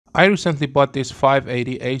I recently bought this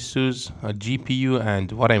 580 Asus GPU,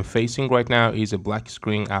 and what I'm facing right now is a black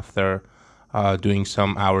screen after doing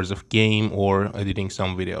some hours of game or editing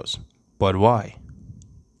some videos. But why?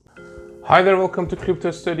 Hi there, welcome to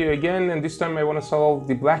Crypto Studio again, and this time I want to solve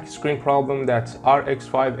the black screen problem that RX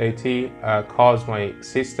 580 caused my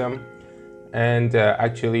system. And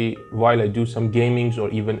actually, while I do some gamings or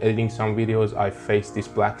even editing some videos, I face this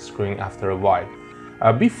black screen after a while.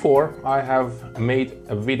 Before, I have made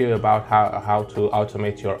a video about how to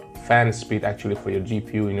automate your fan speed actually for your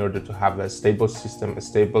GPU in order to have a stable system, a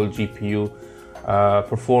stable GPU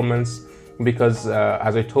performance. Because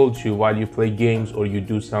as I told you, while you play games or you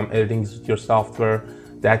do some editings with your software,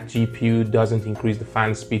 that GPU doesn't increase the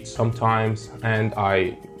fan speed sometimes, and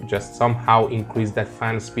I just somehow increased that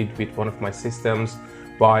fan speed with one of my systems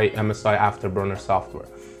by MSI Afterburner software.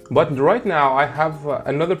 But right now I have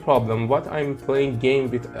another problem. What I'm playing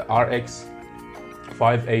game with RX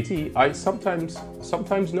 580, I sometimes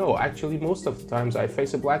no, actually most of the times I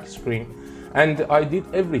face a black screen, and I did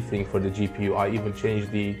everything for the GPU. I even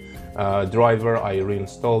changed the driver, I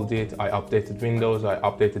reinstalled it, I updated Windows, I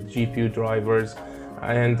updated GPU drivers,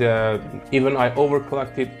 and even I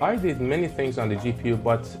overclocked it. I did many things on the GPU,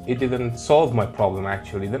 but it didn't solve my problem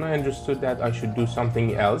actually. Then I understood that I should do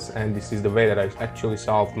something else, and this is the way that I actually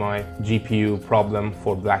solved my GPU problem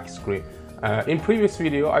for black screen. In previous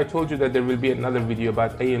video, I told you that there will be another video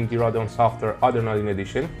about AMD Radeon software Adrenaline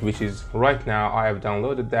Edition, which is right now. I have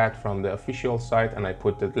downloaded that from the official site, and I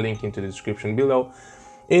put the link into the description below.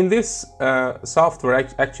 In this software,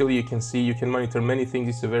 actually you can see you can monitor many things.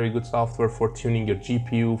 It's a very good software for tuning your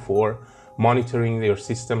GPU, for monitoring your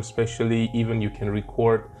system especially. Even you can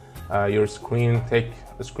record your screen, take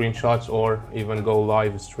screenshots, or even go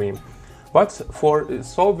live stream. But for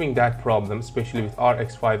solving that problem, especially with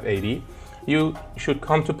RX 580, you should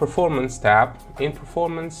come to Performance tab. In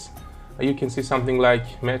Performance, you can see something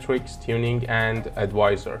like Metrics, Tuning, and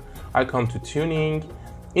Advisor. I come to Tuning.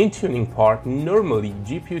 In tuning part, normally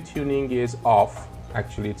GPU tuning is off.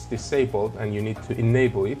 Actually, it's disabled and you need to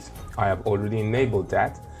enable it. I have already enabled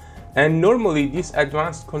that. And normally this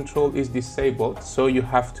advanced control is disabled, so you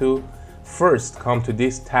have to first come to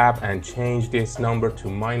this tab and change this number to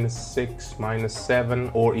 -6, -7,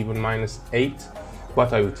 or even -8.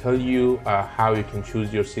 But I will tell you how you can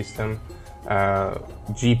choose your system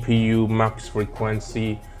GPU max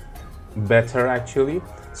frequency better actually.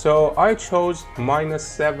 So I chose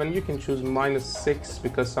 -7. You can choose -6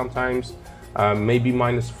 because sometimes maybe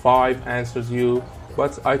 -5 answers you,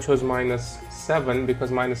 but I chose -7 because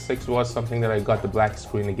 -6 was something that I got the black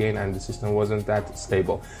screen again and the system wasn't that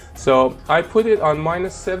stable. So I put it on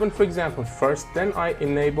 -7 for example first, then I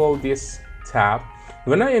enable this tab.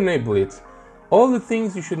 When I enable it, all the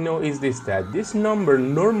things you should know is that this number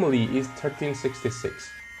normally is 1366,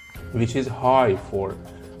 which is high for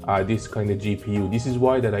this kind of GPU. This is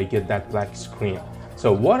why that I get that black screen.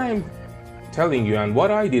 So what I'm telling you, and what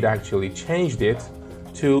I did actually, changed it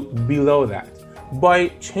to below that. By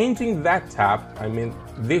changing that tab, I mean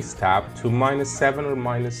this tab, to -7 or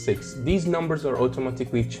 -6, these numbers are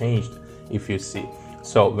automatically changed if you see.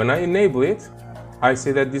 So when I enable it, I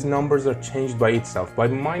see that these numbers are changed by itself. By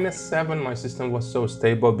 -7, my system was so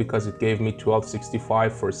stable because it gave me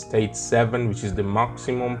 1265 for state 7, which is the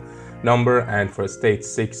maximum number, and for state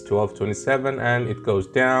 6, 1227, and it goes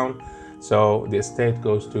down, so the state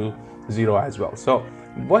goes to 0 as well. So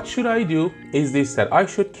what should I do is this, that I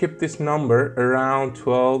should keep this number around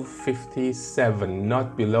 1257,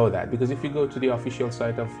 not below that, because if you go to the official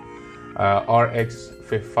site of RX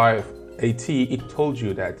 580, it told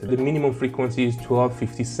you that the minimum frequency is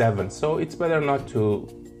 1257, so it's better not to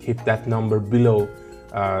keep that number below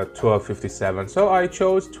 1257. So I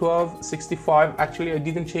chose 1265. Actually, I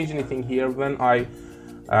didn't change anything here. When I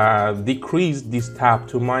decreased this tab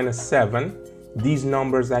to -7, these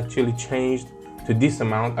numbers actually changed to this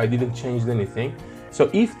amount. I didn't change anything. So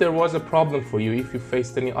if there was a problem for you, if you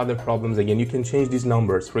faced any other problems, again, you can change these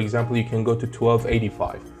numbers. For example, you can go to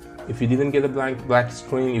 1285. If you didn't get a black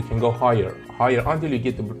screen, you can go higher until you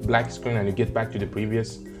get the black screen and you get back to the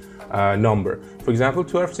previous number. For example,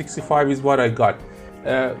 1265 is what I got.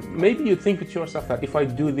 Maybe you think with yourself that if I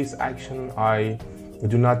do this action, I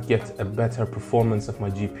do not get a better performance of my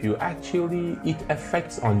GPU. Actually, it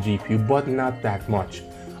affects on GPU, but not that much.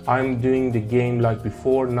 I'm doing the game like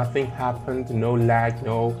before, nothing happened, no lag,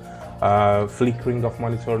 no flickering of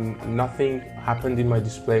monitor, nothing happened in my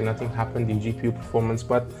display, nothing happened in GPU performance,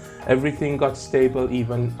 but everything got stable.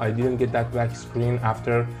 Even I didn't get that black screen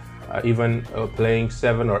after even playing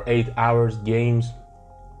 7 or 8 hours games.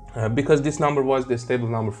 Because this number was the stable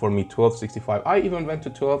number for me, 1265. I even went to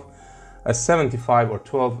a 75 or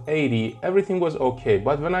 1280, everything was okay.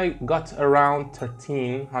 But when I got around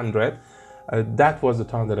 1300, that was the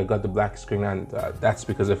time that I got the black screen, and that's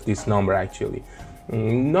because of this number actually.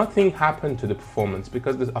 Nothing happened to the performance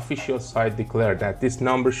because the official site declared that this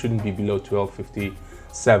number shouldn't be below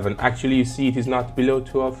 1257. Actually, you see it is not below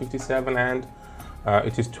 1257, and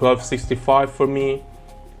it is 1265 for me.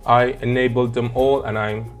 I enabled them all and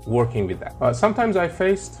I'm working with that. Sometimes I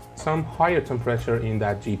faced some higher temperature in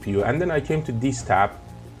that GPU, and then I came to this tab.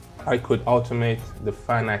 I could automate the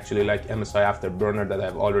fan actually, like MSI Afterburner, that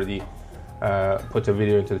I've already put a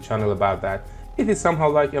video into the channel about that. It is somehow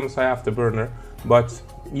like MSI Afterburner, but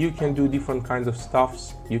you can do different kinds of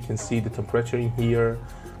stuffs. You can see the temperature in here.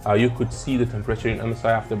 You could see the temperature in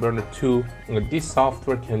MSI Afterburner too. This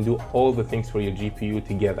software can do all the things for your GPU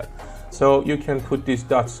together. So you can put these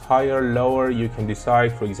dots higher, lower. You can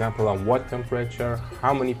decide, for example, on what temperature,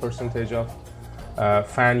 how many percentage of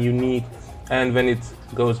fan you need. And when it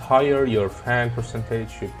goes higher, your fan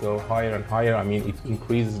percentage should go higher and higher. I mean, it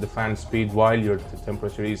increases the fan speed while your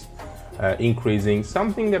temperature is increasing.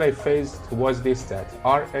 Something that I faced was this, that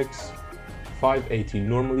RX 580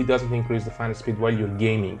 normally doesn't increase the fan speed while you're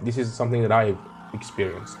gaming. This is something that I've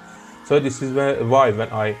experienced. So this is why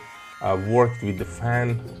when I worked with the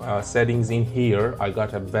fan settings in here, I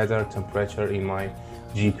got a better temperature in my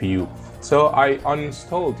GPU. So I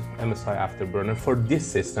uninstalled MSI Afterburner for this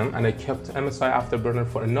system, and I kept MSI Afterburner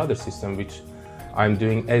for another system which I'm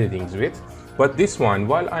doing editings with. But this one,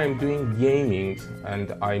 while I'm doing gaming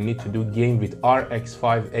and I need to do game with RX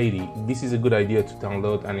 580, this is a good idea to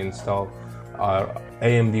download and install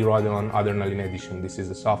AMD Radeon Adrenaline Edition. This is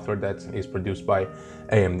the software that is produced by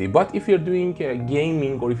AMD. But if you're doing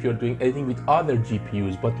gaming, or if you're doing anything with other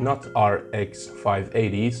GPUs but not RX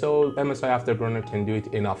 580, so MSI Afterburner can do it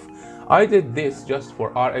enough. I did this just for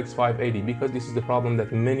RX 580 because this is the problem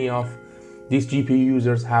that many of these GPU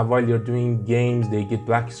users have while you're doing games. They get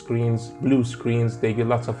black screens, blue screens, they get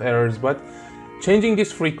lots of errors. But changing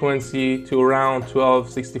this frequency to around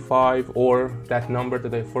 1265, or that number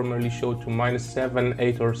that I formerly showed to -7,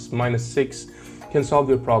 8, or -6 can solve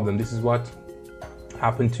your problem. This is what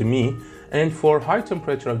happened to me. And for high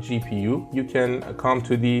temperature of GPU, you can come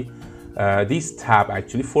to the this tab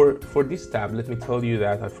actually. For this tab, let me tell you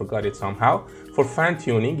that I forgot it somehow. For fan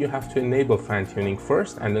tuning, you have to enable fan tuning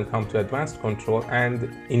first, and then come to advanced control and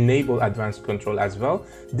enable advanced control as well.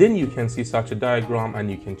 Then you can see such a diagram and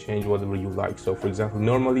you can change whatever you like. So for example,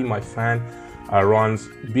 normally my fan runs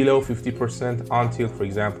below 50% until, for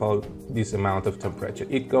example, this amount of temperature.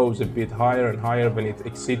 It goes a bit higher and higher when it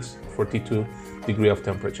exceeds 42 degrees of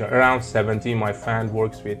temperature. Around 70, my fan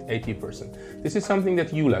works with 80%. This is something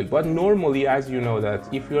that you like, but normally, as you know, that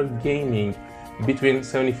if you're gaming, between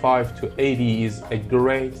 75 to 80 is a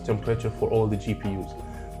great temperature for all the GPUs.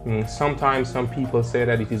 Sometimes some people say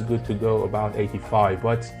that it is good to go about 85,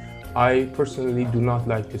 but I personally do not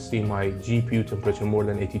like to see my GPU temperature more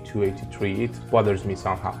than 82, 83. It bothers me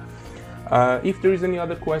somehow. If there is any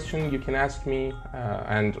other question, you can ask me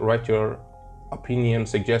and write your opinion,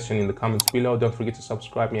 suggestion in the comments below. Don't forget to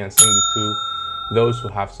subscribe me and send it to those who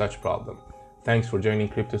have such problem. Thanks for joining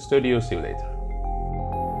Crypto Studio. See you later.